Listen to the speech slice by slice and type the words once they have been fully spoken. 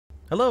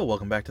Hello,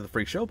 welcome back to the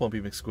Freak Show. Bumpy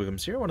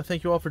McSquigums here. I want to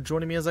thank you all for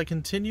joining me as I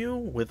continue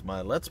with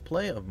my Let's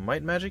Play of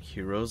Might Magic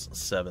Heroes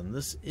VII.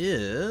 This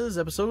is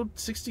episode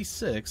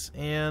 66,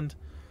 and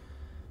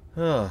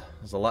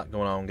there's a lot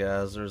going on,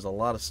 guys. There's a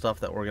lot of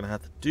stuff that we're going to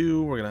have to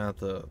do. We're going to have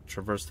to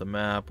traverse the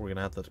map. We're going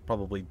to have to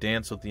probably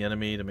dance with the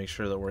enemy to make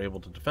sure that we're able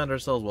to defend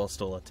ourselves while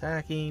still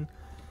attacking.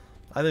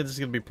 I think this is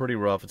going to be pretty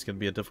rough. It's going to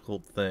be a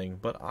difficult thing,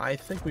 but I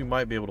think we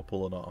might be able to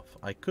pull it off.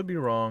 I could be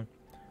wrong,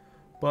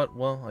 but,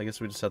 well, I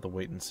guess we just have to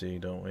wait and see,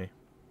 don't we?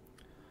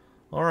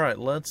 Alright,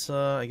 let's,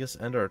 I guess,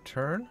 end our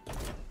turn.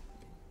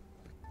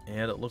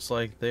 And it looks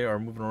like they are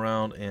moving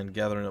around and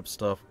gathering up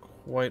stuff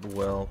quite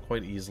well,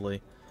 quite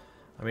easily.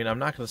 I mean, I'm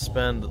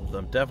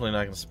definitely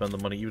not going to spend the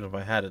money even if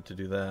I had it to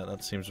do that.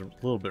 That seems a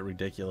little bit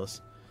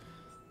ridiculous.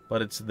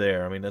 But it's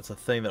there. I mean, that's a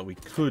thing that we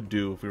could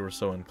do if we were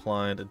so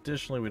inclined.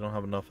 Additionally, we don't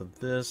have enough of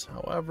this.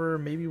 However,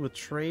 maybe with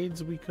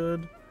trades we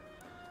could.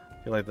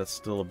 I feel like that's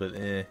still a bit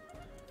eh.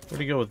 We're going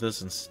to go with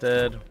this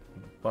instead.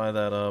 Buy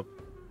that up.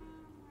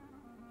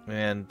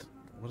 And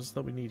what is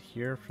that we need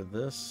here for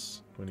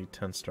this? We need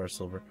 10 star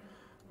silver.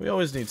 We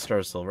always need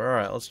star silver.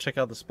 Alright, let's check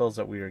out the spells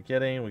that we are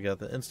getting. We got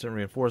the instant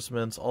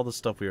reinforcements, all the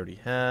stuff we already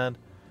had.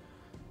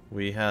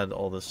 We had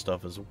all this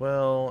stuff as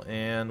well.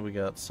 And we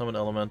got Summon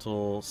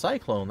Elemental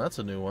Cyclone. That's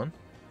a new one.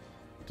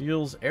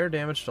 Deals air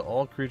damage to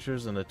all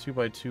creatures in a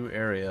 2x2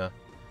 area.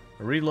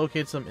 It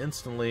relocates them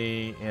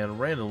instantly and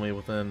randomly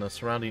within a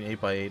surrounding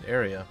 8x8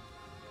 area.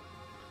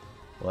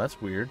 Well, that's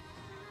weird.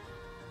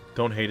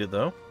 Don't hate it,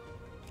 though.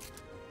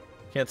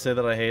 Can't say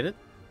that I hate it.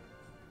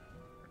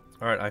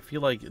 Alright, I feel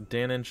like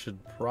Danon should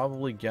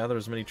probably gather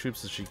as many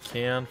troops as she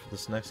can for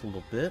this next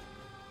little bit.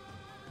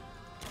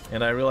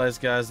 And I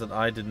realized, guys, that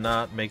I did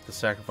not make the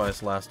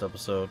sacrifice last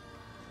episode.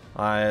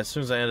 As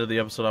soon as I ended the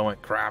episode, I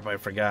went, crap, I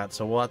forgot.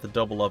 So we'll have to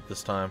double up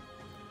this time.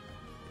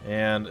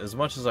 And as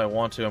much as I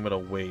want to, I'm going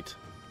to wait.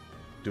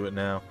 Do it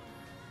now.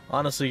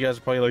 Honestly, you guys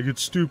are probably like,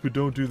 it's stupid,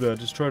 don't do that,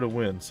 just try to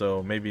win.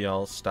 So maybe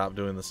I'll stop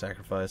doing the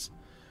sacrifice.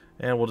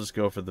 And we'll just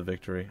go for the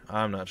victory.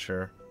 I'm not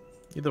sure.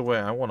 Either way,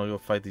 I want to go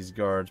fight these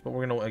guards, but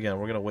we're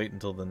gonna wait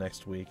until the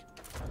next week.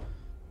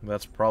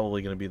 That's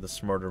probably gonna be the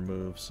smarter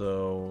move.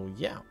 So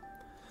yeah,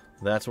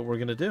 that's what we're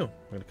gonna do.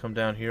 We're gonna come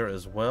down here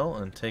as well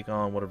and take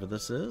on whatever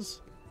this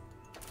is.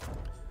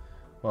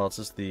 Well, it's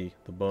just the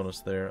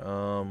bonus there.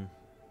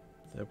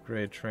 The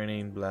upgrade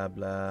training, blah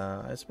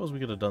blah. I suppose we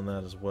could have done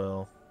that as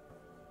well.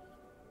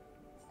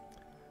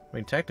 I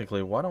mean,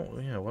 technically, why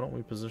don't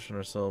we position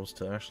ourselves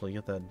to actually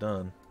get that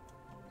done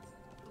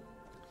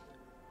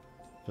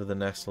for the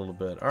next little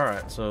bit.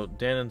 Alright, so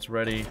Danon's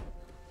ready.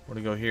 We're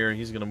gonna go here.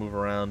 He's gonna move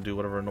around, do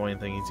whatever annoying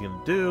thing he's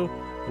gonna do.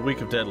 The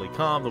week of Deadly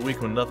Calm, the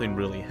week when nothing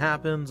really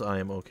happens. I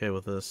am okay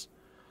with this.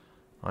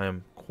 I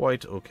am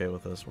quite okay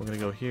with this. We're gonna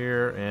go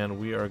here, and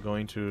we are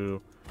going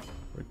to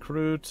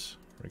recruit.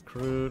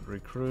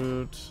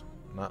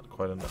 Not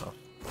quite enough.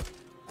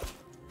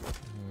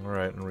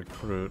 Alright, and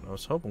recruit. I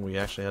was hoping we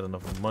actually had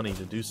enough money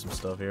to do some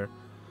stuff here.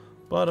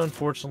 But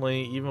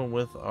unfortunately, even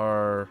with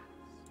our...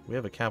 We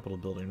have a capital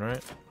building,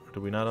 right? Do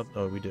we not?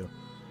 Oh, we do.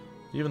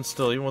 Even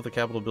with the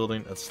capital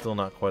building, that's still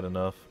not quite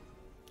enough,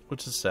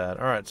 which is sad.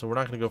 Alright, so we're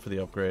not going to go for the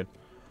upgrade.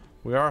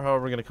 We are,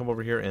 however, going to come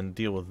over here and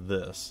deal with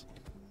this.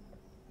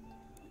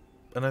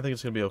 And I think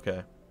it's going to be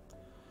okay.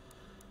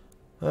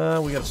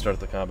 We got to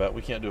start the combat.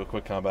 We can't do a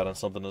quick combat on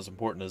something as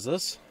important as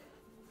this.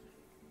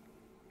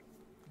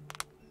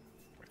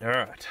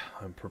 Alright,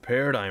 I'm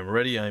prepared, I am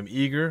ready, I am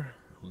eager.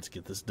 Let's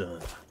get this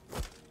done.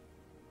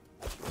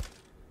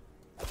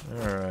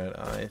 Alright,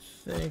 I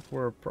think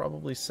we're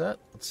probably set.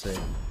 Let's see.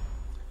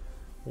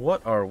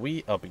 What are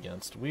we up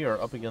against? We are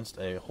up against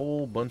a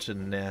whole bunch of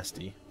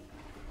nasty.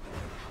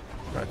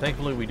 Alright,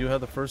 thankfully we do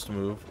have the first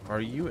move. Are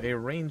you a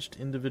ranged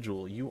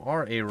individual? You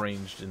are a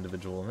ranged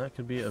individual, and that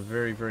could be a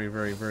very, very,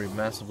 very, very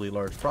massively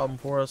large problem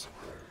for us.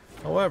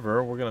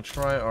 However, we're going to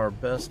try our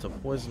best to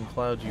poison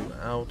cloud you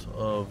out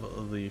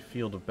of the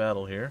field of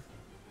battle here.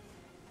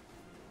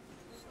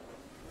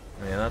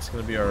 And that's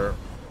going to be our...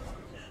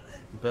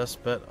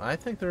 best bet. I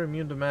think they're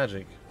immune to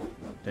magic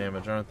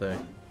damage, aren't they?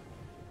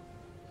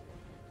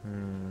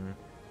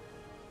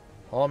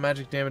 All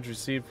magic damage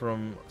received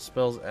from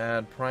spells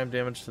add prime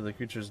damage to the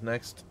creature's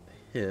next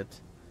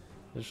hit.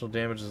 Additional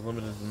damage is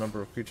limited to the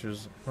number of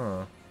creatures.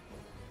 Huh.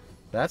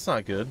 That's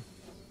not good.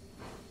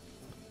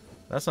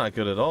 That's not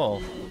good at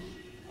all.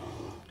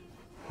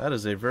 That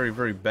is a very,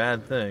 very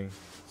bad thing.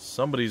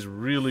 Somebody's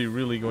really,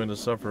 really going to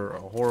suffer a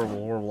horrible,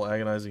 horrible,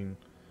 agonizing,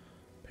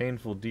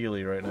 painful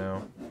dealy right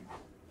now.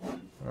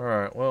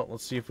 Alright, well,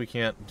 let's see if we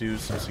can't do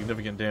some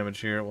significant damage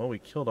here. Well, we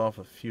killed off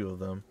a few of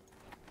them.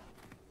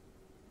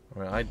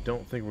 Alright, I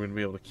don't think we're going to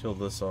be able to kill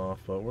this off,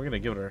 but we're going to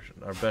give it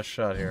our best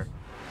shot here.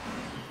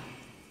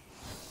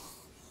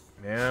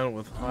 And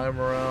with high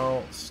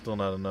morale, still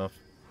not enough.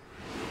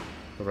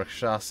 The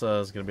Rakshasa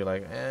is going to be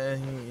like, eh.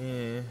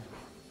 We're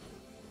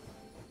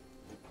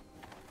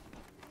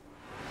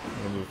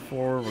going to move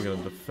forward, we're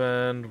going to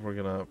defend, we're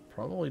going to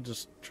probably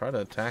just try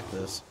to attack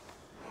this.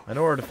 I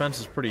know our defense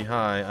is pretty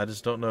high, I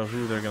just don't know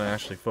who they're going to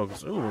actually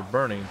focus. Ooh, we're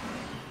burning.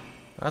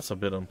 That's a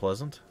bit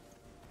unpleasant.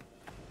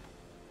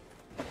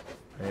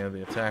 And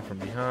the attack from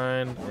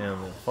behind,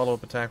 and the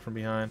follow-up attack from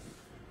behind.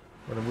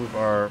 We're going to move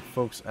our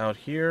folks out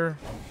here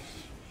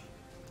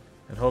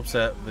in hopes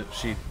that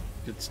she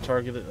gets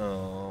targeted.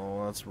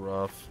 Oh, that's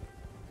rough.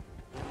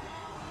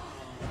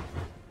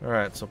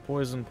 Alright, so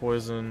poison,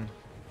 poison.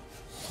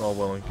 It's all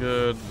well and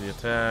good. The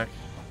attack.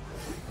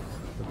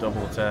 The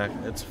double attack.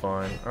 It's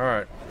fine.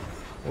 Alright.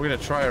 We're going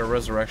to try our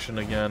resurrection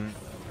again.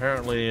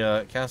 Apparently,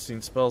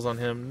 casting spells on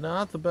him,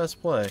 not the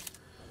best play.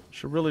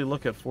 Should really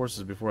look at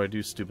forces before I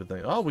do stupid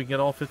things. Oh, we can get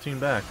all 15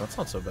 back. That's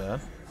not so bad.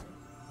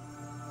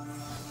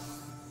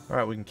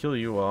 Alright, we can kill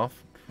you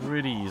off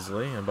pretty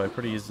easily. And by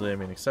pretty easily, I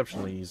mean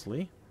exceptionally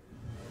easily.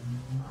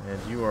 And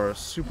you are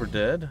super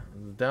dead.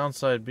 The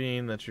downside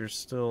being that you're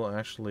still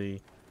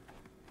actually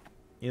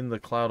in the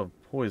cloud of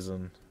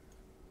poison.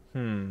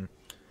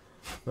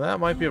 That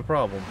might be a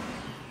problem.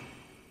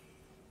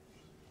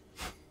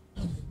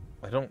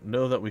 I don't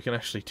know that we can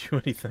actually do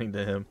anything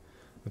to him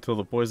until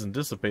the poison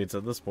dissipates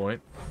at this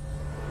point.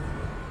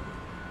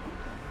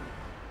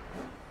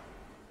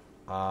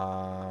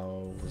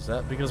 Was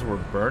that because we're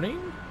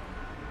burning?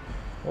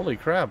 Holy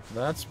crap,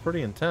 that's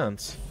pretty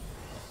intense.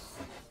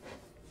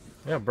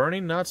 Yeah,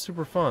 burning, not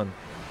super fun.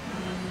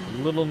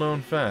 Little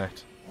known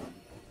fact.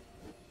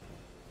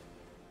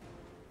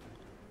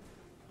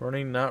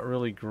 Burning, not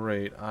really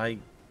great.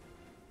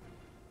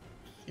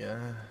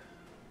 Yeah.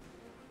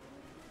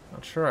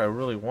 Not sure I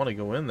really want to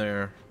go in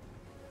there.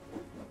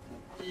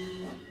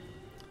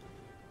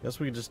 Guess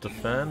we can just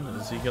defend.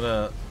 Is he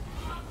gonna...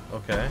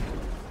 Okay.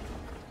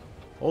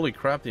 Holy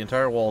crap, the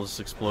entire wall just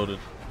exploded.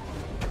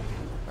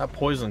 That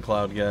poison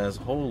cloud, guys.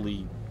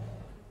 Holy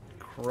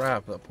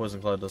crap, that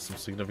poison cloud does some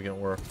significant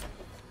work.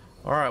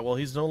 Alright, well,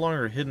 he's no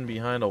longer hidden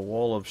behind a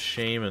wall of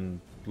shame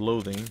and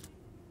loathing.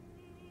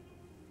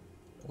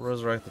 We'll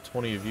resurrect the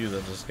 20 of you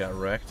that just got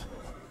wrecked.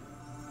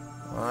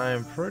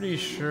 I'm pretty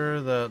sure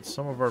that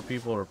some of our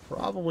people are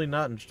probably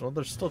not... Well,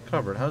 they're still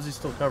covered. How's he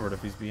still covered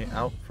if he's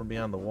out from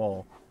behind the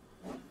wall?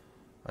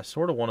 I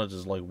sort of want to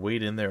just, like,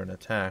 wait in there and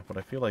attack, but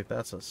I feel like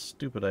that's a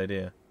stupid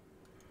idea.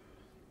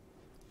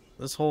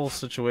 This whole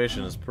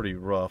situation is pretty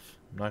rough.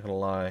 I'm not gonna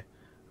lie.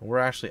 And we're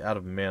actually out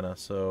of mana,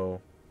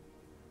 so...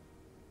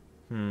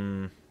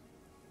 That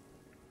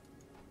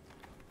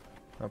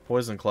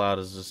poison cloud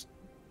is just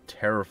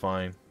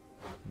terrifying.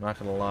 I'm not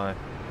gonna lie.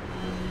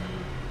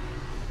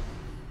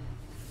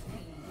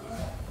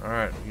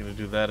 Alright, we're gonna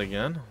do that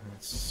again.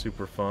 That's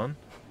super fun.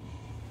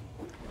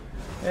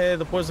 Hey,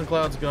 the poison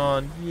cloud's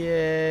gone.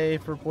 Yay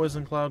for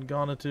poison cloud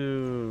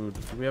gonitude.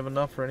 Do we have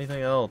enough for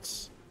anything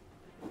else?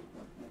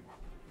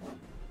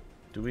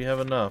 Do we have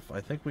enough? I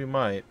think we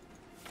might.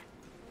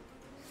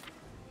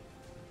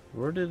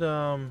 Where did,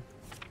 Oh,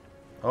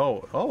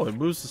 it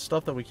moves the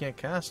stuff that we can't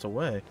cast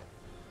away.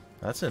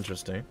 That's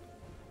interesting.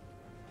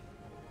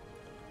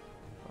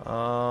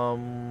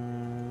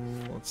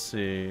 Let's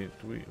see.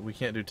 We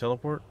can't do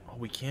teleport? Oh,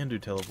 we can do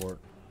teleport.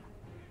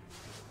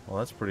 Well,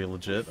 that's pretty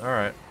legit.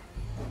 Alright.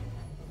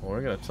 Well,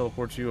 we're gonna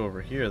teleport you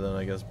over here then,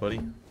 I guess,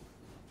 buddy.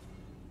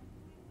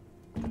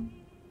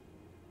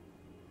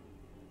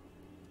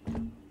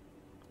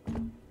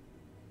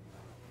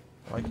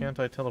 Why can't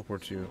I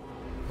teleport you?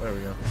 There we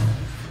go.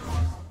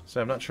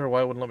 So I'm not sure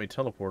why it wouldn't let me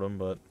teleport him,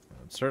 but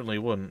it certainly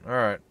wouldn't.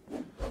 Alright.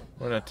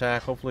 We're gonna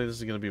attack. Hopefully this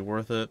is gonna be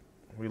worth it.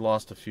 We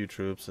lost a few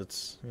troops.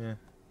 It's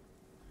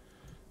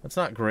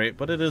not great,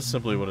 but it is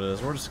simply what it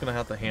is. We're just gonna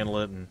have to handle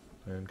it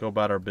and go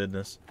about our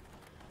business.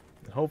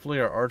 And hopefully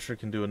our archer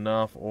can do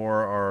enough,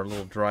 or our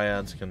little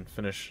dryads can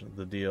finish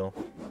the deal.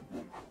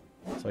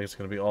 Looks like it's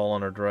gonna be all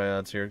on our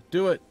dryads here.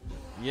 Do it!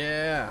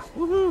 Yeah!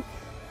 Woohoo!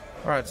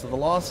 Alright, so the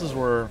losses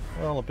were,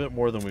 well, a bit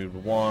more than we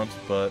would want,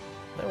 but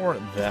they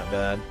weren't that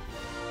bad.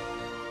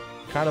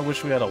 Kind of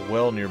wish we had a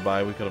well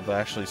nearby. We could have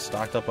actually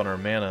stocked up on our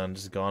mana and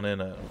just gone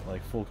in at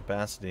like full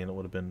capacity, and it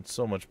would have been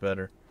so much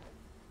better.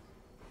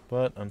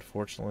 But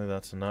unfortunately,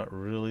 that's not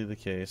really the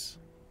case.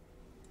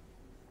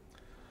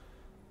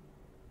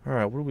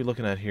 Alright, what are we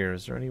looking at here?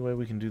 Is there any way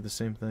we can do the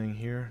same thing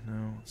here?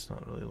 No, it's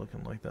not really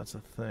looking like that's a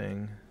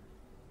thing.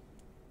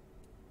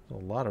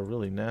 There's a lot of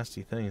really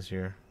nasty things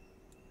here.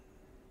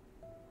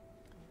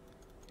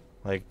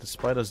 Like,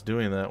 despite us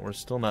doing that, we're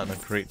still not in a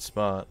great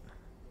spot.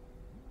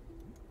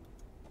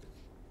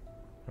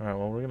 Alright,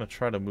 well, we're going to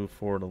try to move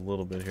forward a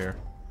little bit here.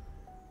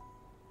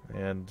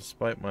 And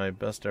despite my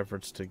best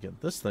efforts to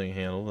get this thing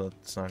handled,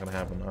 that's not going to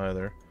happen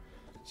either.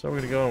 So we're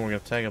going to go and we're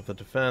going to tag up the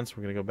defense.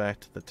 We're going to go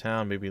back to the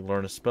town, maybe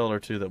learn a spell or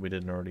two that we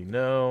didn't already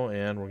know,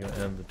 and we're going to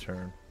end the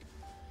turn.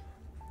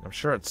 I'm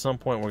sure at some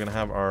point we're going to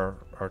have our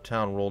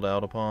town rolled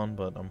out upon,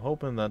 but I'm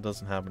hoping that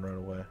doesn't happen right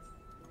away.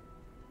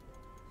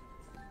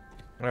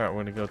 Alright,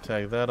 we're going to go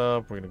tag that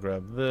up. We're going to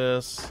grab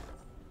this.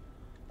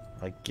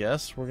 I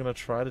guess we're going to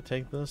try to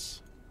take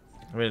this.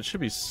 I mean, it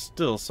should be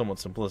still somewhat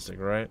simplistic,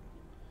 right?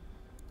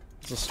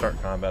 Let's just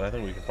start combat. I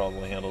think we could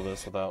probably handle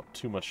this without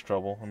too much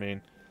trouble. I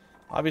mean,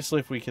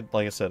 obviously if we could,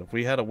 like I said, if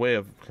we had a way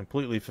of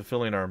completely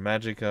fulfilling our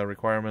magic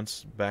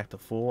requirements back to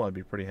full, I'd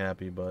be pretty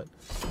happy, but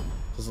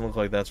it doesn't look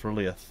like that's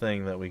really a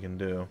thing that we can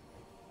do.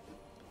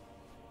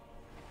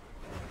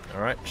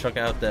 Alright, chuck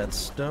out that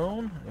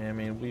stone. I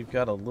mean, we've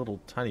got a little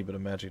tiny bit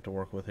of magic to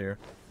work with here.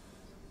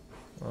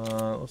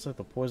 Looks like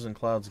the poison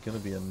cloud's gonna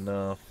be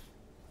enough.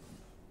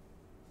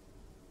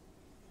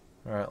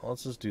 Alright,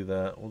 let's just do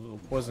that. We'll do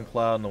a poison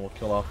cloud and then we'll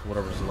kill off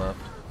whatever's left.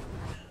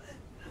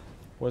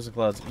 Poison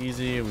cloud's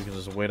easy, we can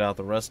just wait out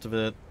the rest of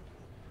it.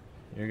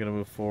 You're gonna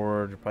move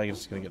forward, you're probably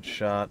just gonna get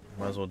shot.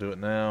 Might as well do it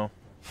now.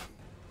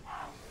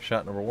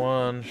 Shot number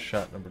 1,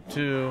 shot number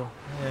 2.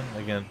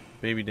 Again,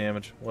 baby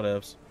damage,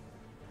 whatevs.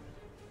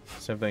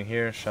 Same thing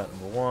here, shot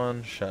number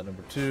 1, shot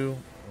number 2.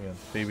 Again,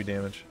 baby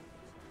damage.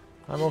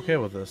 I'm okay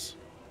with this.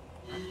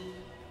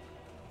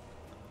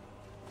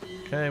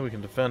 Okay, we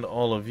can defend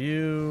all of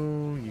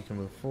you. You can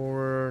move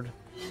forward.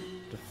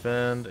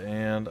 Defend,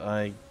 and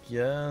I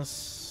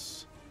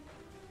guess...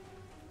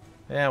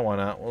 yeah, why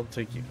not? We'll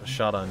take a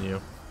shot on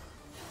you.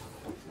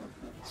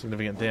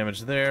 Significant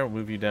damage there. We'll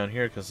move you down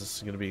here because this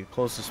is going to be the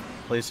closest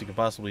place you could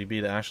possibly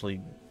be to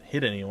actually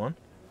hit anyone.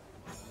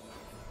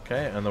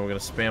 Okay, and then we're going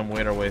to spam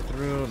wait our way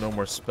through. No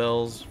more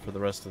spells for the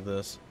rest of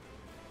this.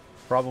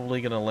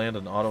 Probably going to land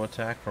an auto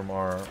attack from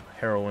our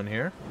heroine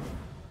here.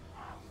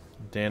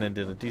 Danon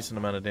did a decent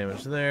amount of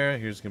damage there.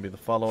 Here's going to be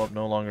the follow-up,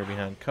 no longer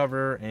behind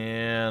cover,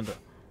 and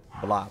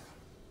blop.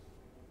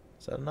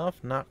 Is that enough?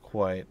 Not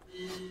quite.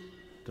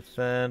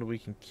 Defend. We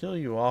can kill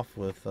you off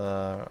with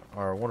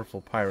our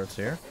wonderful pirates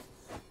here.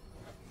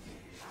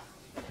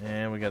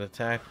 And we got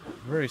attack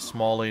very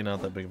smallly,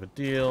 not that big of a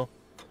deal.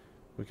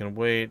 We can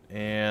wait,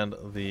 and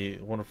the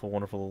wonderful,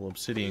 wonderful little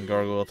obsidian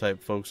gargoyle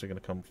type folks are going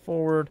to come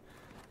forward.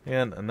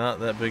 And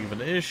not that big of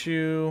an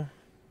issue.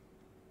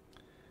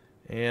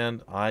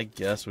 And I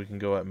guess we can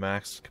go at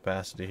max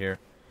capacity here.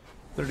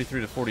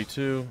 33 to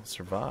 42,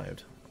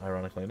 survived,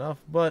 ironically enough,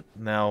 but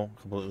now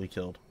completely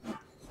killed.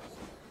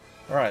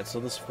 Alright, so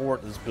this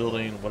fort is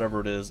building,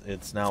 whatever it is,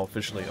 it's now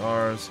officially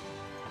ours.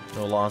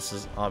 No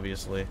losses,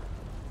 obviously.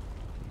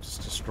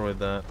 Just destroyed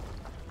that.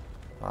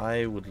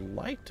 I would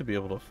like to be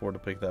able to afford to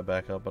pick that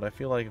back up, but I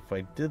feel like if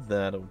I did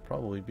that, it would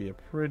probably be a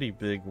pretty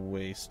big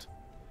waste.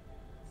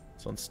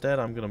 So instead,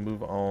 I'm going to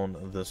move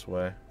on this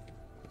way.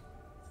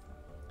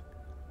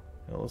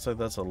 It looks like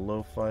that's a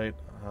low fight.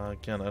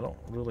 Again, I don't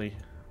really...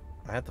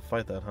 I had to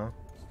fight that, huh?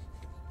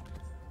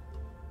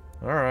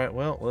 Alright,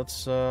 well,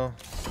 let's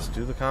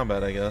do the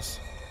combat, I guess.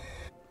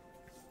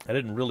 I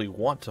didn't really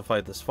want to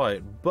fight this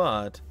fight,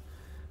 but...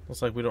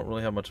 looks like we don't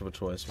really have much of a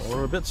choice. Well,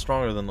 we're a bit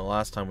stronger than the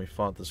last time we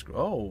fought this group.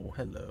 Oh,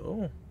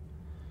 hello.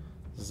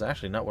 This is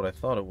actually not what I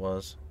thought it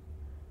was.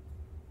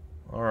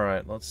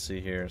 Alright, let's see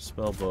here.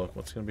 Spellbook.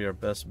 What's going to be our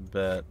best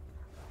bet?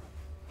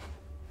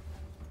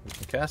 We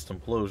can cast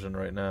Implosion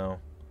right now.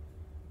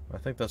 I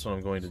think that's what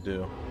I'm going to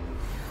do.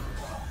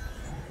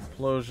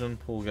 Implosion,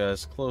 pull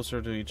guys closer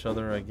to each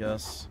other, I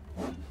guess.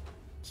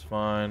 It's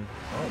fine.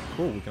 Oh,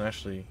 cool. We can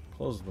actually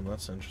close them.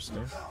 That's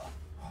interesting.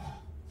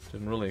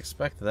 Didn't really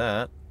expect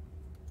that.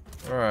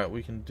 Alright,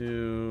 we can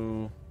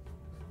do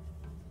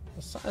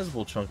a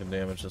sizable chunk of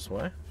damage this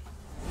way.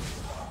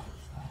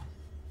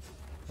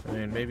 I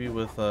mean, maybe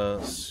with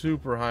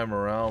super high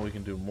morale we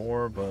can do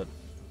more, but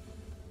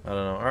I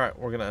don't know. Alright,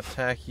 we're going to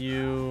attack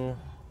you.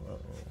 Uh-oh.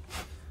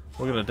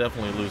 We're going to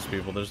definitely lose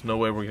people. There's no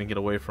way we're going to get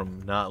away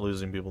from not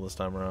losing people this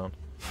time around.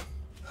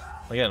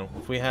 Again,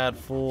 if we had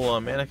full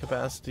mana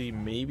capacity,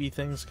 maybe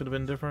things could have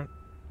been different.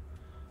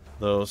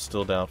 Though,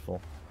 still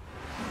doubtful.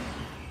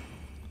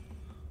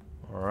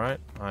 Alright,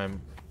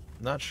 I'm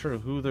not sure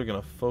who they're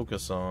going to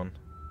focus on.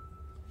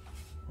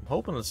 I'm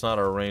hoping it's not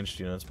our ranged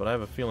units, but I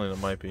have a feeling it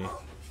might be.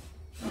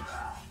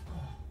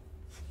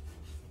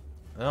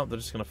 Oh, they're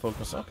just going to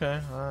focus.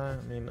 Okay, I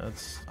mean,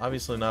 it's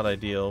obviously not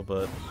ideal,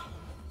 but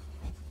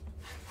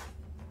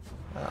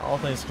all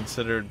things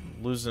considered,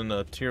 losing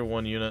a tier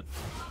 1 unit,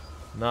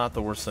 not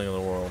the worst thing in the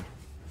world.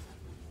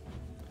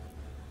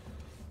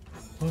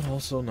 But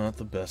also not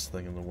the best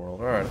thing in the world.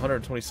 Alright,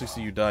 126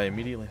 of you die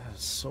immediately.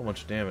 That's so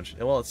much damage.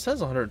 Well, it says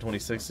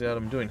 126, yet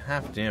I'm doing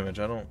half damage.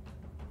 I don't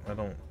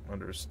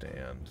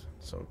understand.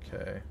 It's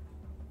okay.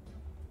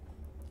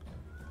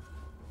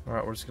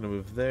 Alright, we're just gonna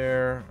move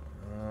there.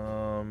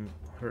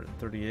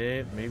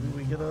 138. Maybe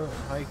we get a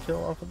high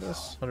kill off of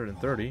this.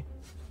 130.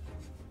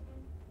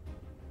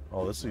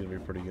 Oh, this is gonna be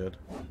pretty good.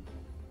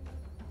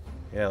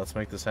 Yeah, let's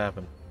make this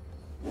happen.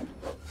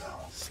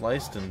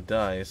 Sliced and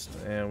diced,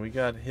 and we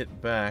got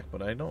hit back,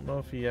 but I don't know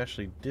if he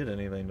actually did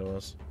anything to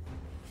us.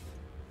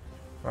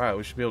 Alright,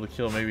 we should be able to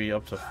kill maybe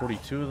up to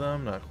 42 of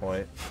them. Not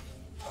quite.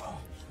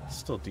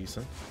 Still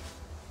decent.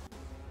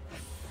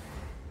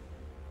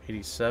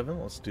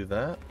 87, let's do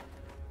that.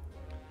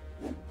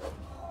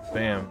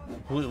 Bam.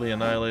 Completely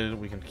annihilated.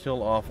 We can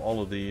kill off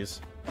all of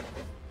these.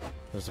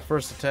 There's the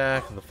first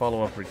attack, the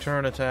follow-up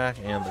return attack,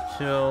 and the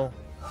kill.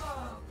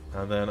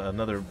 And then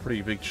another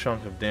pretty big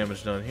chunk of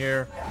damage done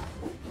here.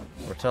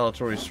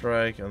 Retaliatory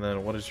strike, and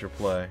then what is your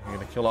play? You're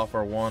going to kill off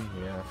our one?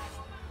 Yeah.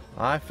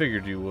 I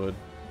figured you would.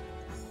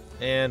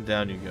 And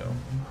down you go.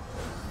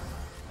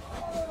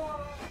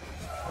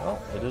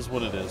 Well, it is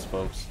what it is,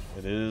 folks.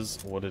 It is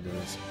what it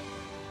is.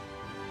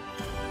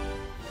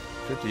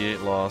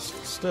 58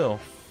 lost. Still,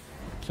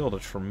 killed a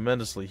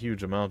tremendously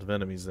huge amount of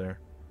enemies there.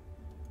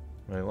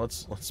 I mean,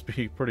 let's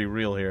be pretty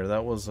real here.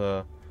 That was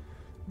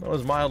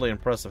mildly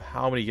impressive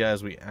how many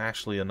guys we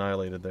actually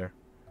annihilated there.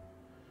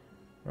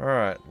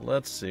 Alright,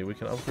 let's see. We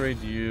can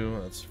upgrade you.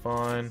 That's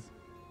fine.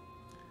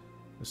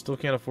 We still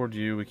can't afford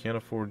you. We can't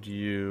afford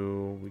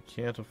you. We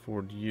can't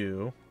afford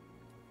you.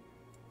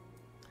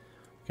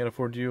 We can't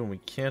afford you, and we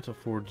can't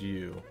afford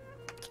you.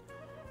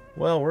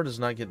 Well, we're just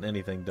not getting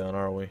anything done,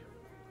 are we?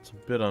 It's a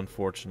bit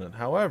unfortunate.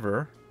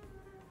 However,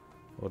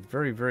 I would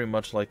very, very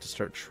much like to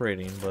start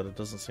trading, but it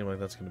doesn't seem like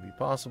that's going to be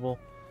possible.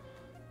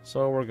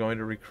 So we're going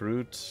to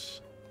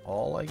recruit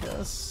all, I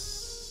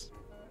guess?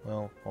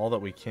 Well, all that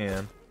we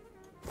can.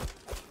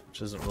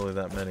 Which isn't really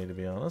that many, to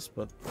be honest,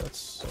 but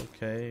that's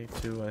okay,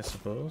 too, I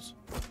suppose.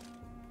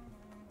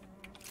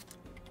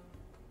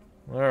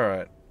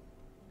 Alright.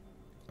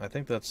 I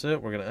think that's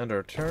it. We're going to end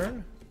our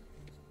turn.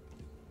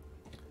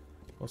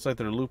 Looks like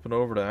they're looping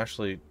over to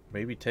actually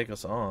maybe take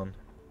us on.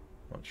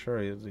 Not sure.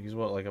 He's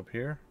what, like up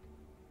here?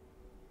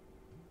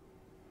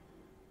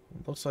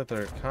 Looks like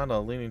they're kind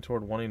of leaning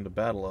toward wanting to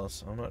battle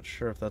us. I'm not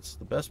sure if that's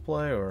the best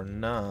play or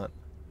not.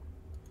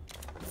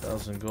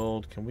 1,000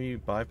 gold. Can we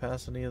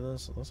bypass any of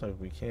this? It looks like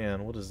we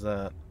can. What is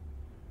that?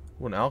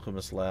 Ooh, an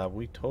alchemist lab.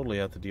 We totally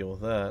have to deal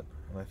with that.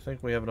 And I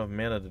think we have enough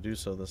mana to do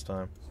so this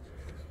time.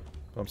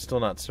 But I'm still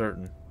not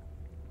certain.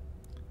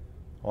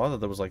 Oh, I thought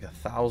there was like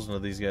 1,000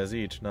 of these guys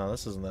each. No,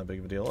 this isn't that big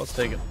of a deal. Let's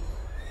take it.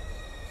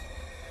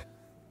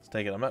 Let's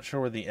take it. I'm not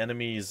sure where the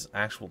enemy's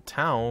actual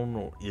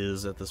town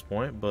is at this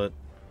point, but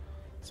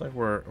it's like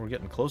we're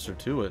getting closer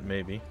to it,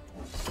 maybe.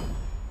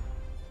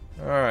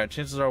 Alright,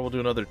 chances are we'll do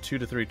another 2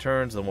 to 3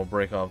 turns, then we'll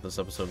break off this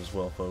episode as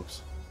well,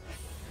 folks.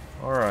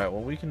 Alright,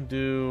 well, we can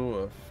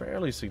do a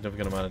fairly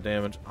significant amount of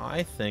damage.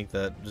 I think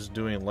that just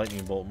doing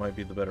Lightning Bolt might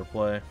be the better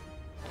play.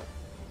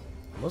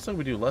 It looks like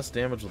we do less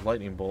damage with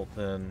Lightning Bolt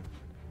than...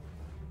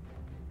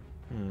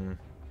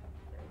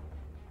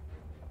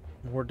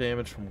 More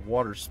damage from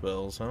water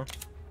spells, huh?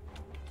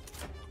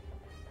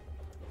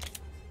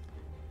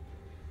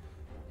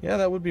 Yeah,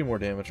 that would be more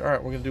damage.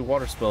 Alright, we're gonna do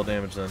water spell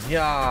damage then.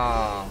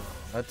 Yeah!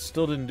 That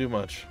still didn't do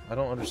much. I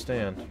don't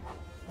understand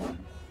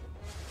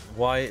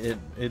why it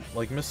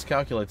like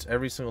miscalculates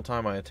every single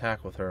time I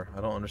attack with her.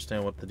 I don't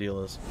understand what the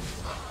deal is.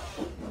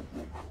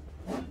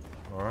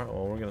 Alright,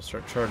 well, we're gonna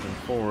start charging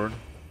forward.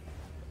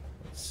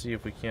 Let's see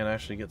if we can't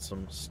actually get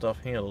some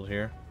stuff handled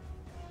here.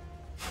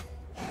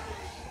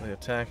 The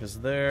attack is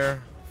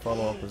there.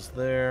 Follow-up is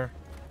there.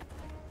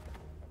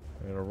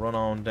 I'm gonna run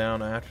on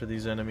down after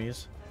these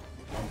enemies.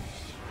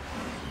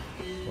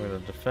 We're gonna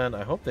defend.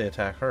 I hope they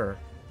attack her.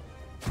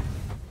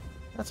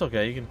 That's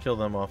okay, you can kill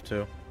them off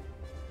too.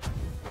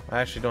 I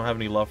actually don't have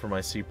any love for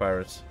my sea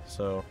pirates,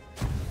 so...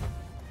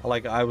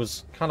 I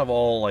was kind of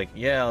all like,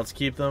 yeah, let's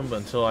keep them, but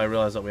until I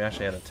realized that we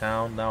actually had a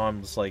town. Now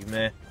I'm just like,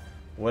 meh,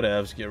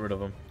 whatevs, get rid of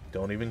them.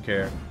 Don't even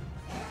care.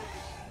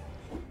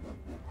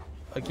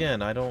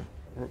 Again,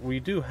 we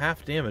do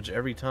half damage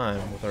every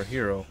time with our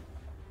hero.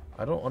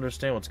 I don't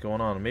understand what's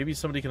going on. Maybe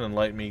somebody can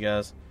enlighten me,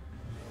 guys.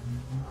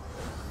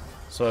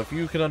 So if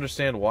you can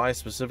understand why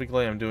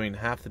specifically I'm doing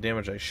half the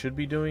damage I should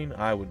be doing,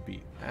 I would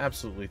be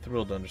absolutely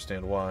thrilled to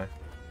understand why.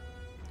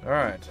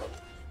 Alright.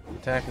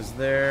 Attack is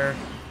there.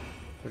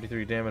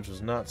 33 damage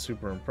was not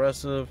super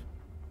impressive.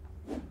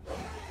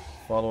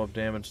 Follow-up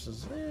damage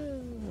is a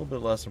little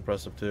bit less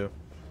impressive too.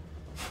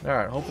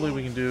 Alright, hopefully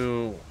we can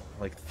do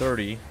like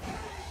 30.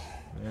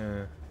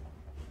 Yeah.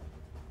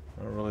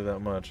 Not really that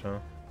much, huh?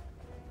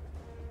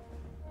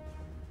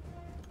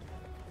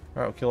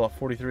 Alright, we'll kill off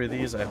 43 of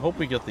these. I hope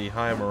we get the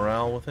high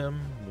morale with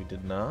him. We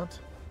did not.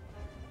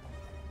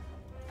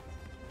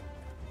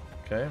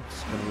 Okay, I'm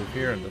just going to move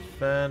here and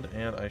defend,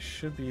 and I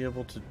should be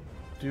able to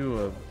do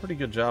a pretty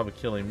good job of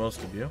killing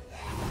most of you.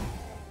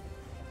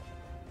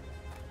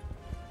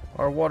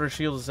 Our water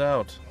shield is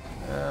out.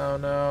 Oh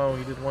no,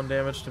 he did 1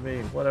 damage to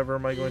me. Whatever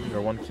am I going to do?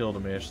 Or 1 kill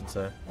to me, I should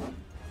say.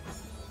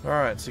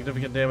 Alright,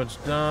 significant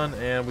damage done,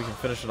 and we can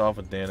finish it off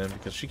with Danon,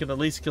 because she can at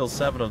least kill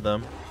 7 of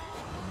them.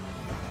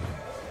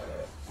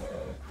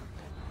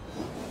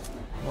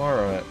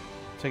 Alright,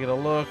 taking a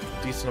look,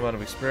 decent amount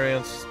of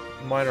experience,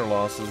 minor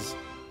losses.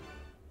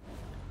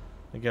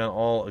 Again,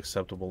 all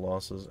acceptable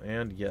losses,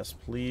 and yes,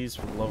 please,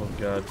 for the love of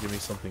God, give me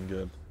something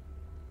good.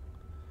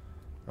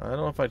 I don't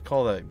know if I'd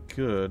call that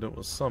good, it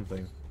was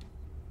something.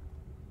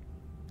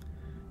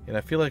 And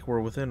I feel like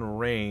we're within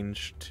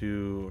range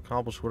to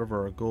accomplish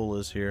whatever our goal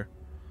is here.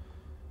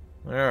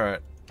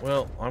 Alright,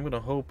 well, I'm going to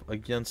hope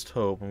against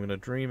hope. I'm going to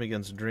dream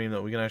against dream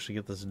that we can actually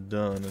get this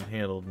done and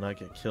handled and not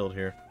get killed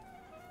here.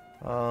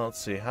 Let's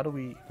see, how do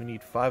we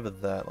need 5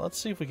 of that. Let's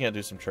see if we can't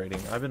do some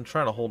trading. I've been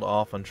trying to hold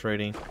off on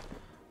trading.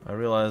 I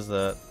realize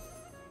that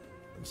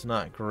it's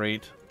not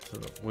great to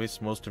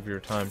waste most of your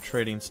time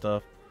trading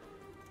stuff,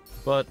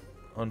 but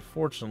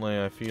unfortunately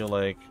I feel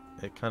like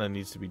it kind of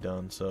needs to be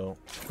done, so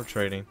we're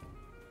trading.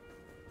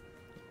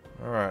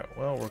 Alright,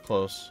 well, we're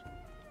close.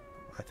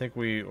 I think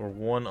we were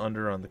 1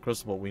 under on the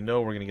crystal, but we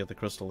know we're going to get the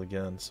crystal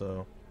again,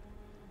 so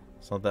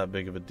it's not that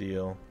big of a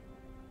deal.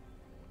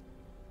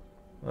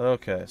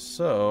 Okay,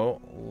 so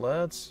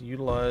let's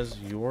utilize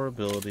your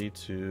ability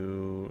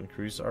to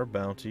increase our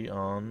bounty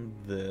on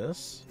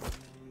this.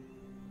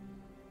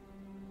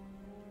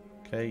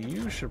 Okay,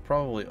 you should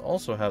probably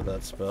also have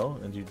that spell,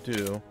 and you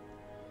do.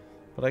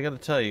 But I gotta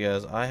tell you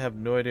guys, I have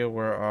no idea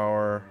where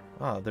our...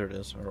 Ah, there it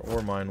is. Our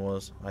ore mine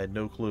was. I had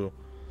no clue.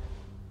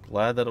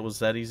 Glad that it was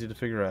that easy to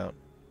figure out.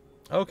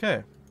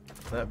 Okay.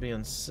 That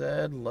being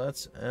said,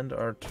 let's end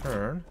our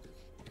turn.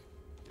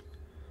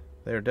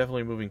 They are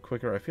definitely moving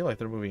quicker. I feel like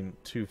they're moving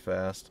too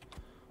fast.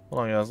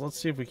 Hold on, guys. Let's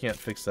see if we can't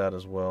fix that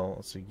as well.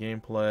 Let's see.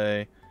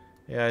 Gameplay.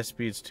 AI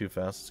speed's too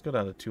fast. Let's go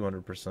down to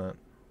 200%.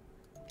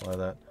 Apply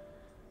that.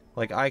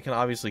 Like, I can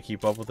obviously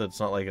keep up with it. It's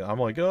not like, I'm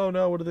like, oh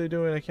no, what are they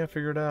doing? I can't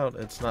figure it out.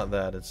 It's not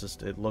that. It's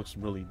just, it looks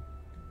really,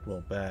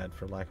 well, bad,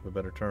 for lack of a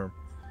better term.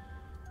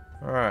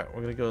 Alright,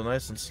 we're going to go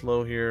nice and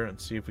slow here and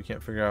see if we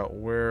can't figure out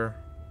where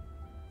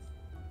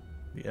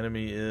the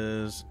enemy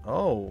is.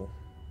 Oh,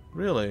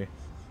 really?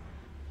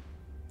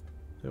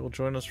 They will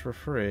join us for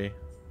free,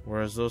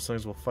 whereas those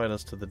things will fight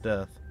us to the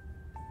death.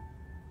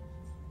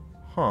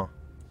 Huh.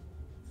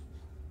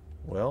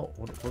 Well,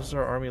 what is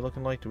our army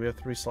looking like? Do we have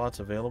 3 slots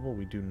available?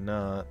 We do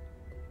not.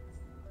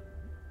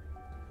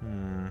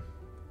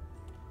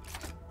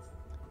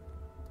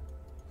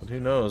 But who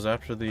knows?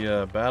 After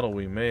the battle,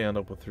 we may end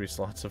up with 3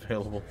 slots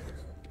available.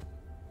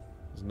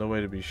 There's no way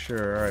to be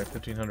sure. Alright,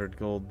 1,500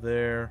 gold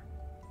there.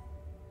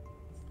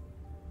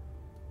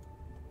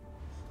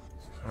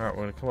 Alright,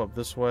 we're going to come up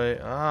this way.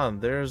 Ah, and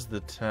there's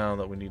the town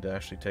that we need to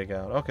actually take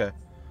out. Okay.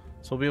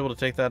 So we'll be able to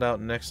take that out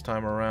next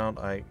time around.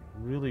 I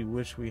really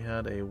wish we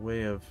had a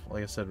way of,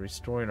 like I said,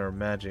 restoring our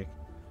magic.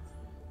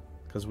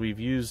 Because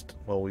we've used,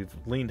 well, we've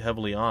leaned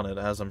heavily on it,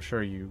 as I'm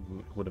sure you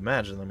would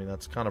imagine. I mean,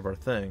 that's kind of our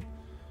thing.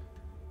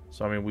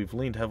 So, I mean, we've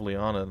leaned heavily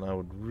on it, and I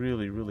would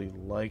really, really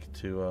like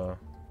to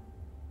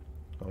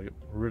get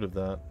rid of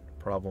that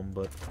problem.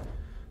 But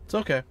it's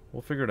okay.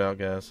 We'll figure it out,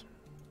 guys.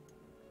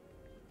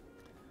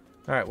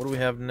 Alright, what do we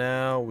have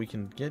now? We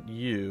can get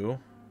you.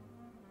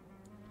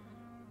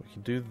 We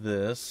can do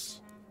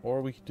this,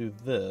 or we can do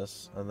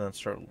this, and then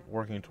start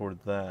working toward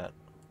that.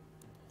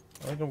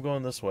 I think I'm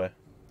going this way.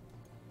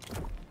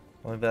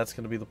 I think that's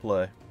going to be the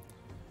play.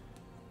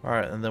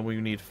 Alright, and then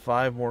we need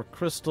 5 more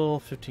crystal,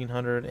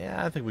 1,500.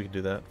 Yeah, I think we can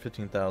do that.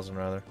 15,000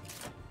 rather.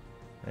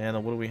 And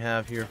then what do we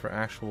have here for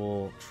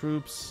actual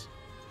troops?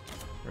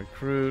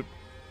 Recruit.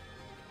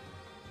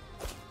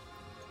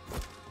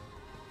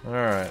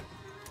 Alright.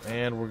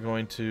 And we're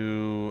going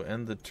to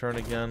end the turn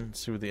again,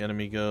 see where the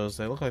enemy goes.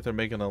 They look like they're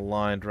making a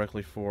line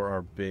directly for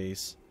our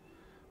base.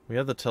 We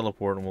have the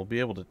teleport and we'll be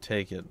able to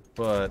take it,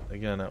 but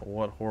again, at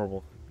what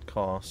horrible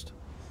cost.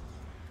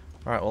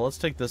 Alright, well, let's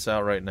take this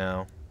out right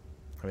now.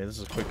 I mean, this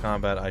is quick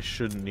combat. I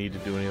shouldn't need to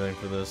do anything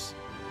for this.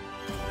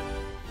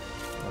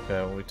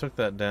 Okay, well, we took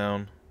that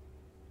down.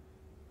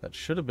 That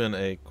should have been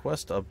a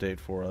quest update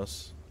for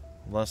us,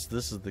 unless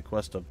this is the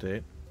quest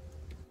update.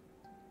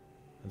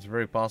 It's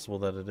very possible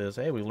that it is.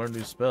 Hey, we learned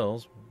new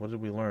spells. What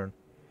did we learn?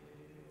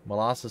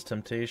 Molasses,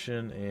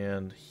 Temptation,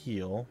 and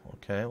Heal.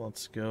 Okay,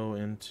 let's go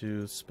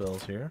into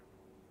spells here.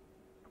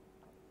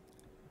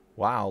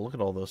 Wow, look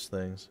at all those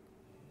things.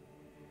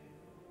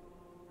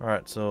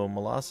 Alright, so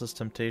Molasses,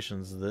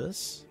 Temptation's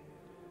this.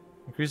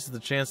 Increases the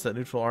chance that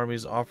neutral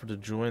armies offer to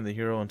join the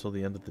hero until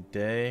the end of the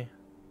day.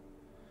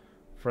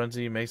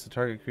 Frenzy makes the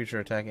target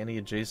creature attack any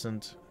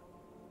adjacent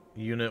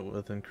unit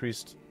with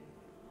increased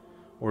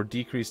or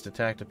decreased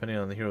attack depending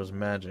on the hero's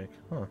magic.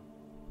 Huh.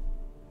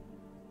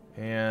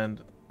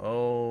 And,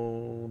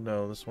 oh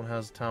no, this one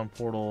has a town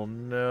portal.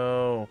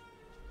 No.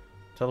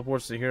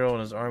 Teleports the hero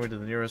and his army to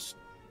the nearest...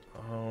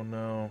 Oh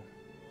no.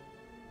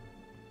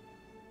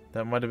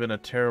 That might have been a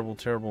terrible,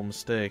 terrible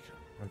mistake.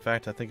 In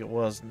fact, I think it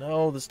was.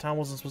 No, this town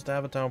wasn't supposed to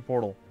have a town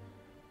portal.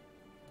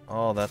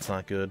 Oh, that's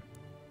not good.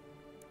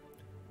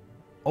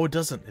 Oh, it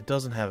doesn't. It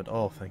doesn't have it.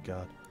 Oh, thank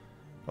God.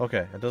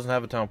 Okay, it doesn't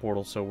have a town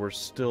portal, so we're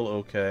still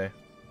okay.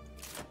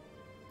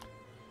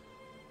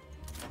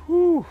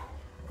 Whew.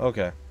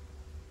 Okay.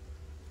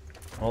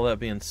 All that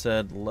being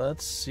said,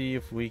 let's see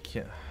if we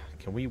can...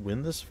 Can we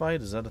win this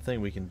fight? Is that a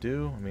thing we can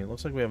do? I mean, it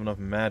looks like we have enough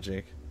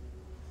magic.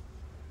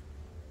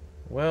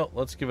 Well,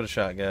 let's give it a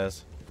shot,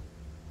 guys.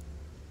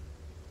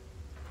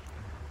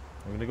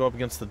 I'm going to go up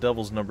against the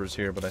devil's numbers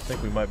here, but I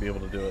think we might be able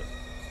to do it.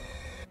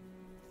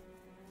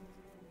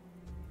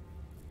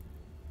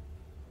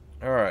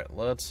 Alright,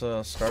 let's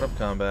start up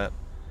combat.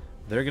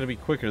 They're going to be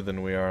quicker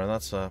than we are, and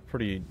that's a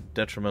pretty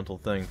detrimental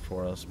thing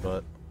for us,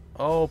 but...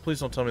 Oh, please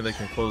don't tell me they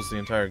can close the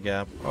entire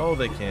gap. Oh,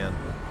 they can.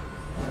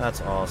 That's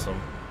awesome.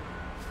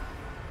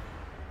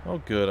 Oh,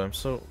 good. I'm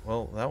so...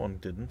 Well, that one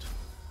didn't.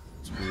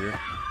 It's weird.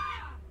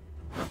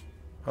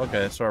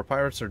 Okay, so our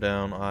pirates are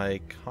down. I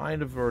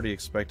kind of already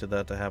expected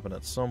that to happen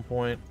at some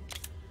point.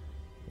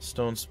 The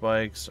stone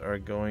spikes are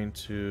going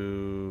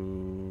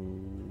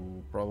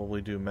to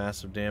probably do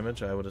massive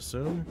damage, I would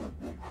assume.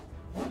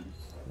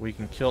 We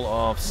can kill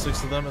off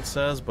 6 of them, it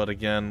says, but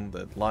again,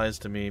 that lies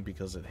to me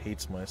because it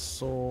hates my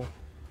soul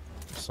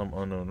for some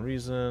unknown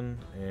reason.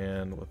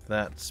 And with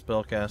that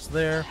spell cast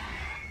there,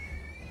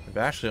 We've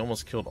actually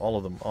almost killed all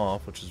of them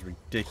off, which is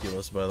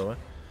ridiculous, by the way.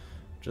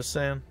 Just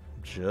saying.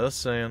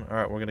 Just saying.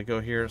 Alright, we're going to go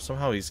here.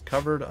 Somehow he's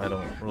covered. I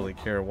don't really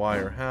care why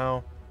or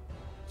how.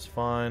 It's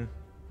fine.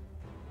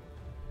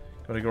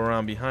 Going to go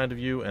around behind of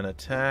you and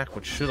attack,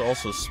 which should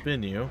also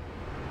spin you.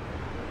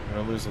 We're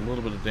going to lose a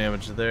little bit of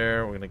damage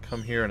there. We're going to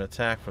come here and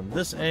attack from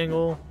this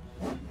angle.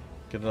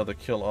 Get another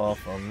kill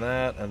off on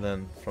that, and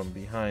then from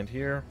behind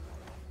here.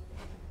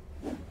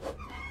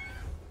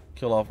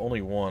 Kill off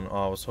only one.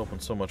 Oh, I was hoping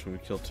so much we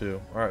would kill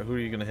two. Alright, who are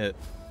you going to hit?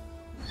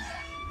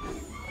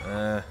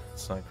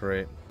 It's not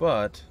great,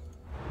 but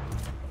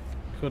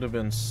could have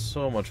been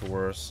so much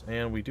worse.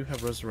 And we do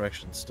have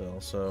resurrection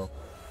still, so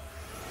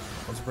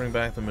let's bring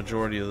back the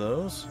majority of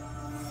those.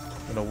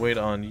 Going to wait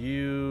on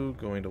you,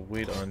 going to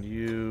wait on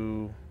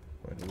you,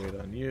 going to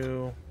wait on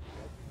you.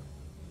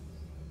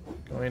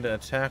 Going to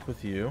attack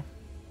with you.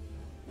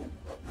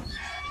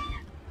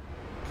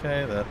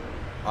 Okay, that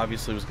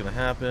obviously was going to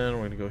happen.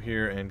 We're going to go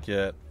here and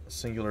get a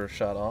singular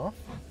shot off.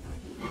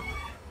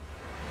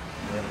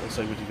 And it looks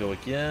like we can go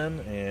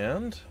again,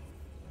 and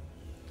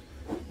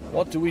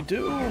what do we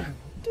do? A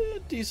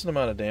decent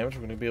amount of damage. We're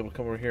going to be able to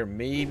come over here,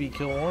 maybe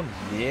kill one.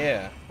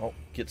 Yeah. Oh,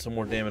 get some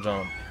more damage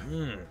on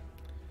him.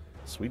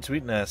 Sweet,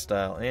 sweet Nass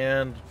style.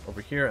 And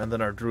over here, and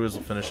then our druids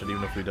will finish it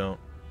even if we don't.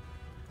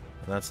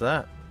 And that's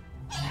that.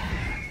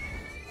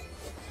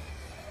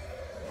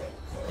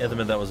 Yeah,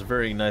 that was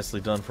very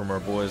nicely done from our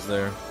boys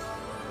there.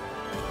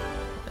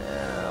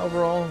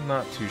 Overall,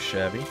 not too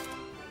shabby.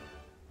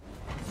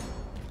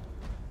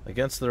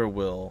 Against their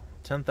will.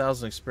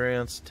 10,000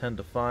 experience, 10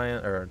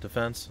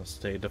 defense. I'll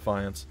stay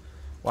defiance.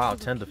 Wow,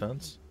 10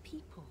 defense.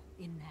 People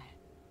in there.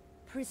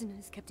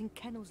 Prisoners kept in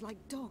kennels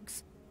like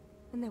dogs.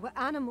 And there were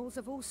animals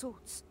of all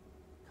sorts.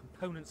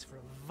 Components for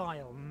a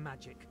vile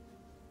magic.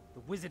 The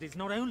wizard is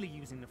not only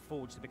using the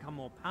forge to become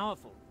more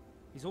powerful,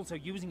 he's also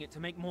using it to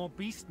make more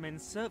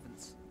beastmen's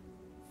servants.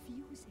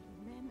 Fusing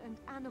men and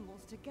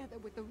animals together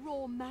with the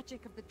raw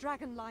magic of the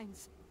dragon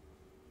lines.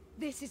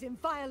 This is in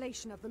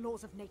violation of the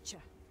laws of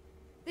nature.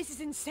 This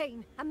is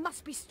insane and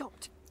must be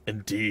stopped.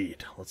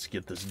 Indeed. Let's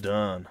get this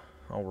done.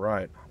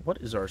 Alright. What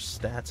is our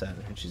stats at?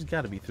 And she's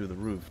got to be through the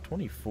roof.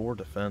 24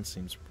 defense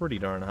seems pretty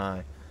darn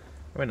high.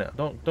 I mean,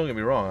 don't get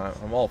me wrong.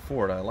 I'm all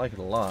for it. I like it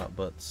a lot,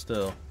 but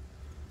still.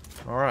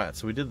 Alright,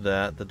 so we did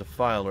that. The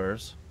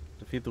Defilers.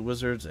 Defeat the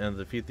wizards and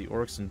defeat the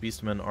orcs and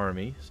beastmen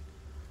armies.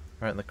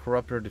 Alright, and the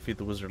Corruptor. Defeat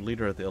the wizard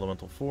leader at the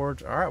Elemental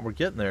Forge. Alright, we're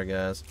getting there,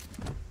 guys.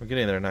 We're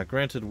getting there. Now,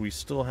 granted, we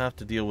still have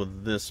to deal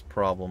with this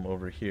problem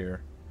over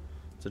here.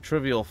 It's a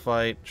trivial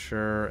fight,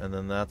 sure, and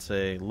then that's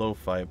a low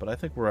fight, but I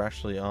think we're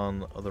actually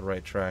on the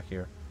right track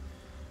here.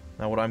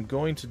 Now what I'm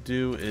going to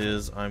do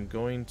is I'm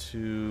going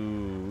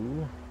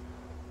to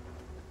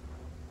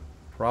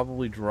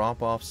probably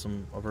drop off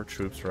some of our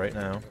troops right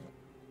now.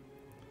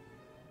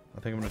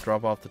 I think I'm going to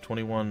drop off the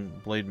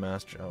 21 Blade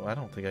Master. Oh, I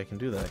don't think I can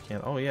do that. I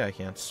can't. Oh yeah, I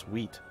can.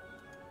 Sweet.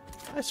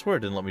 I swear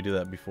it didn't let me do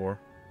that before.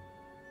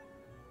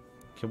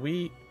 Can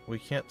we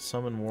can't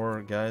summon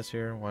more guys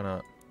here? Why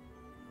not?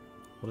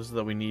 What is it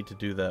that we need to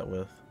do that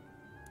with?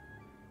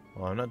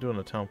 Well, I'm not doing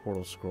a town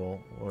portal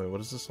scroll. Wait, what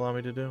does this allow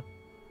me to do?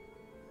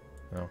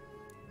 No.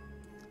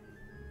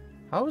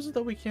 How is it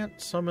that we can't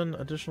summon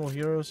additional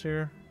heroes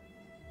here?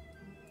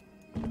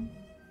 And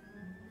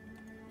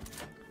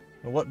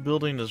what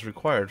building is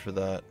required for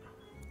that?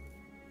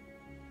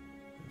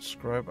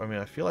 Inscribe. I mean,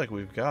 I feel like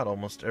we've got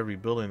almost every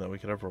building that we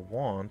could ever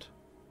want.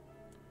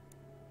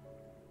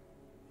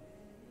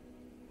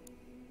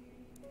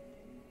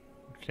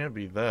 It can't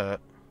be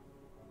that.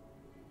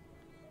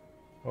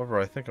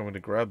 However, I think I'm going to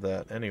grab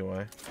that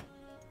anyway.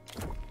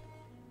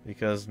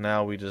 Because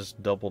now we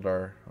just doubled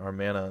our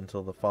mana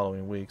until the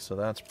following week, so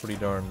that's pretty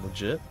darn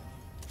legit.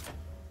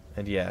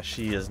 And yeah,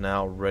 she is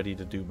now ready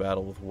to do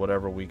battle with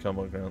whatever we come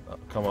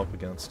up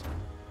against.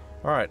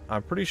 Alright,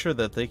 I'm pretty sure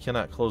that they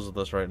cannot close with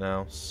us right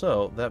now.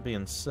 So, that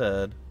being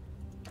said,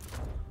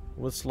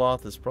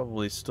 Witzloth is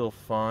probably still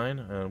fine,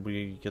 and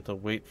we get to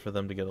wait for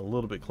them to get a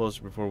little bit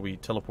closer before we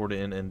teleport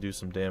in and do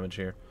some damage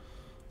here.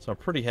 So I'm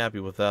pretty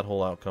happy with that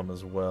whole outcome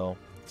as well.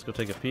 Let's go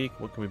take a peek.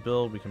 What can we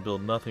build? We can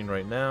build nothing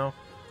right now.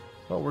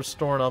 But we're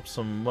storing up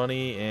some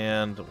money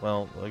and,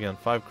 well, again,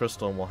 5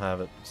 crystal and we'll have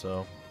it.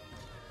 So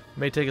it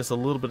may take us a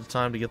little bit of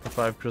time to get the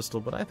 5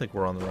 crystal, but I think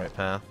we're on the right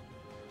path.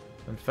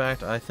 In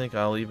fact, I think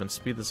I'll even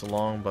speed this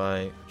along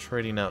by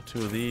trading out 2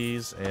 of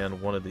these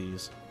and 1 of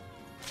these.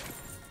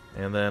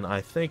 And then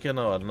I think in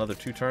another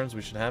 2 turns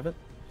we should have it.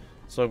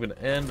 So I'm going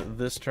to end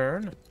this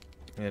turn.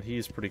 And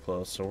he's pretty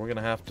close, so we're going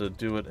to have to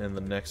do it in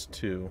the next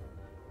 2.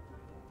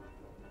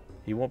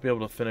 He won't be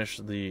able to finish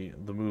the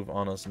move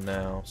on us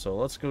now. So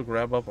let's go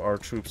grab up our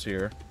troops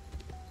here.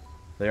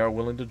 They are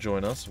willing to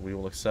join us. We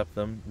will accept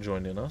them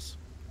joining us.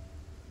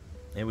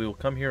 And we will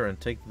come here and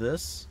take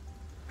this.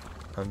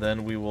 And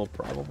then we will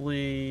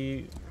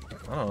probably,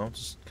 I don't know,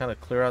 just kind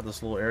of clear out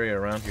this little area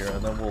around here.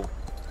 And then we'll,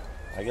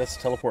 I guess,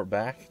 teleport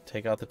back,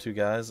 take out the 2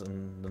 guys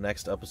in the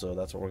next episode.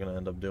 That's what we're going to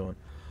end up doing.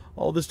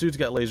 Oh, this dude's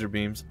got laser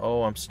beams.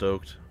 Oh, I'm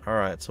stoked.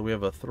 Alright, so we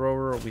have a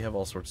thrower. We have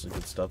all sorts of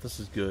good stuff.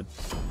 This is good.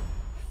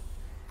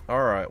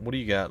 Alright, what do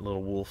you got,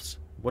 little wolves?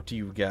 What do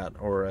you got?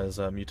 Or as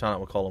Mutant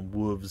would call them,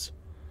 wolves.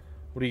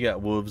 What do you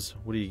got, wolves?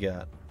 What do you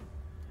got?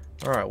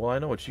 Alright, well I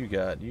know what you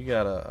got. You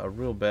got a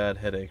real bad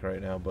headache right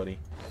now, buddy.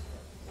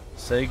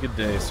 Say good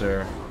day,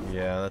 sir.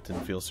 Yeah, that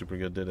didn't feel super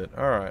good, did it?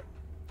 Alright.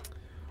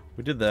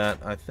 We did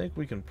that. I think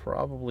we can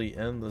probably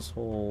end this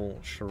whole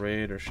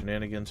charade or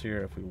shenanigans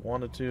here if we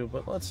wanted to,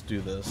 but let's do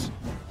this.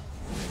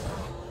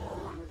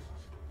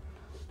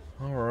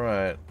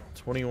 Alright.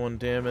 21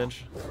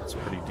 damage. That's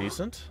pretty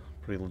decent.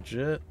 Pretty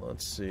legit.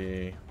 Let's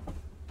see.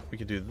 We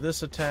can do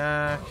this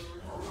attack.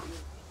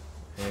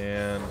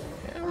 And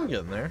yeah, we're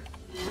getting there.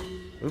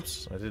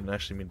 Oops, I didn't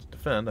actually mean to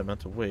defend. I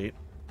meant to wait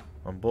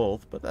on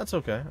both, but that's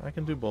okay. I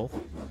can do both.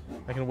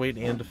 I can wait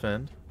and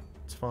defend.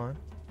 It's fine.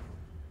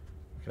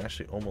 We can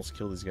actually almost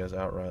kill these guys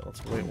outright.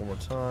 Let's wait one more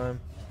time.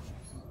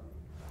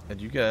 And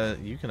you guys,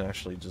 you can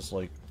actually just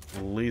like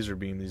laser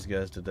beam these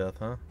guys to death,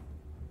 huh?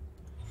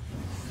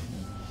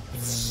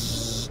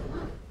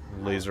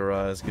 Laser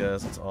eyes,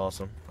 guys. That's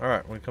awesome.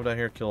 Alright, we're gonna come down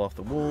here, kill off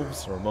the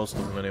wolves, or most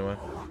of them anyway.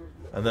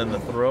 And then the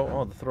throw.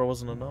 Oh, the throw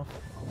wasn't enough.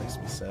 Makes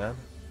me sad.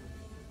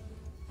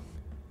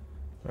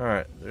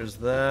 Alright, there's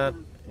that.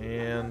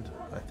 And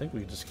I think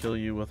we can just kill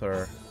you with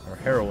our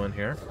heroine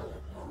here.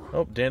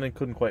 Oh, Danon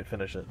couldn't quite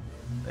finish it.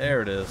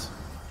 There it is.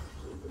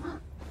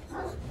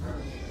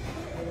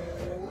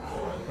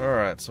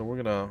 Alright, so we're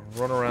gonna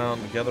run around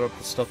and gather up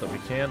the stuff that we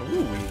can.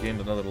 Ooh, we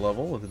gained another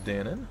level with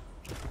Danon.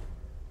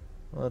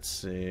 Let's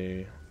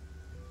see.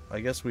 I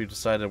guess we've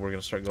decided we're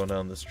gonna start going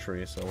down this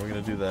tree, so we're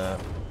gonna do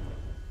that.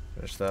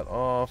 Finish that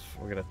off.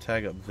 We're gonna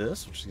tag up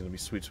this, which is gonna be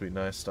Sweet Sweet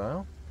Nice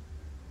style.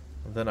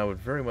 And then I would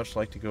very much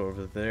like to go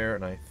over there,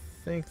 and I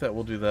think that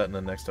we'll do that in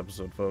the next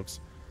episode, folks.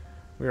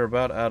 We are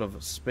about out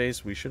of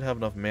space. We should have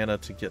enough mana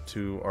to get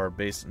to our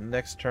base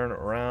next turn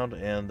around,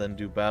 and then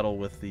do battle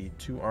with the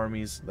two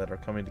armies that are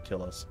coming to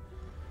kill us.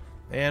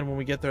 And when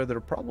we get there, they're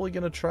probably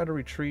going to try to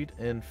retreat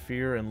in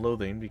fear and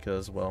loathing,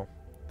 because, well,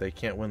 they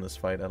can't win this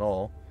fight at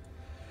all.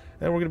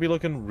 And we're going to be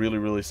looking really,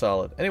 really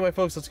solid. Anyway,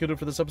 folks, that's going to do it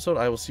for this episode.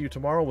 I will see you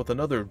tomorrow with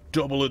another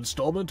double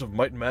installment of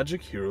Might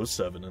Magic Heroes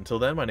VII. Until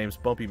then, my name's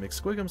Bumpy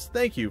McSquigums.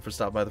 Thank you for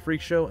stopping by the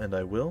Freak Show, and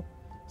I will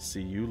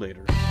see you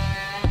later.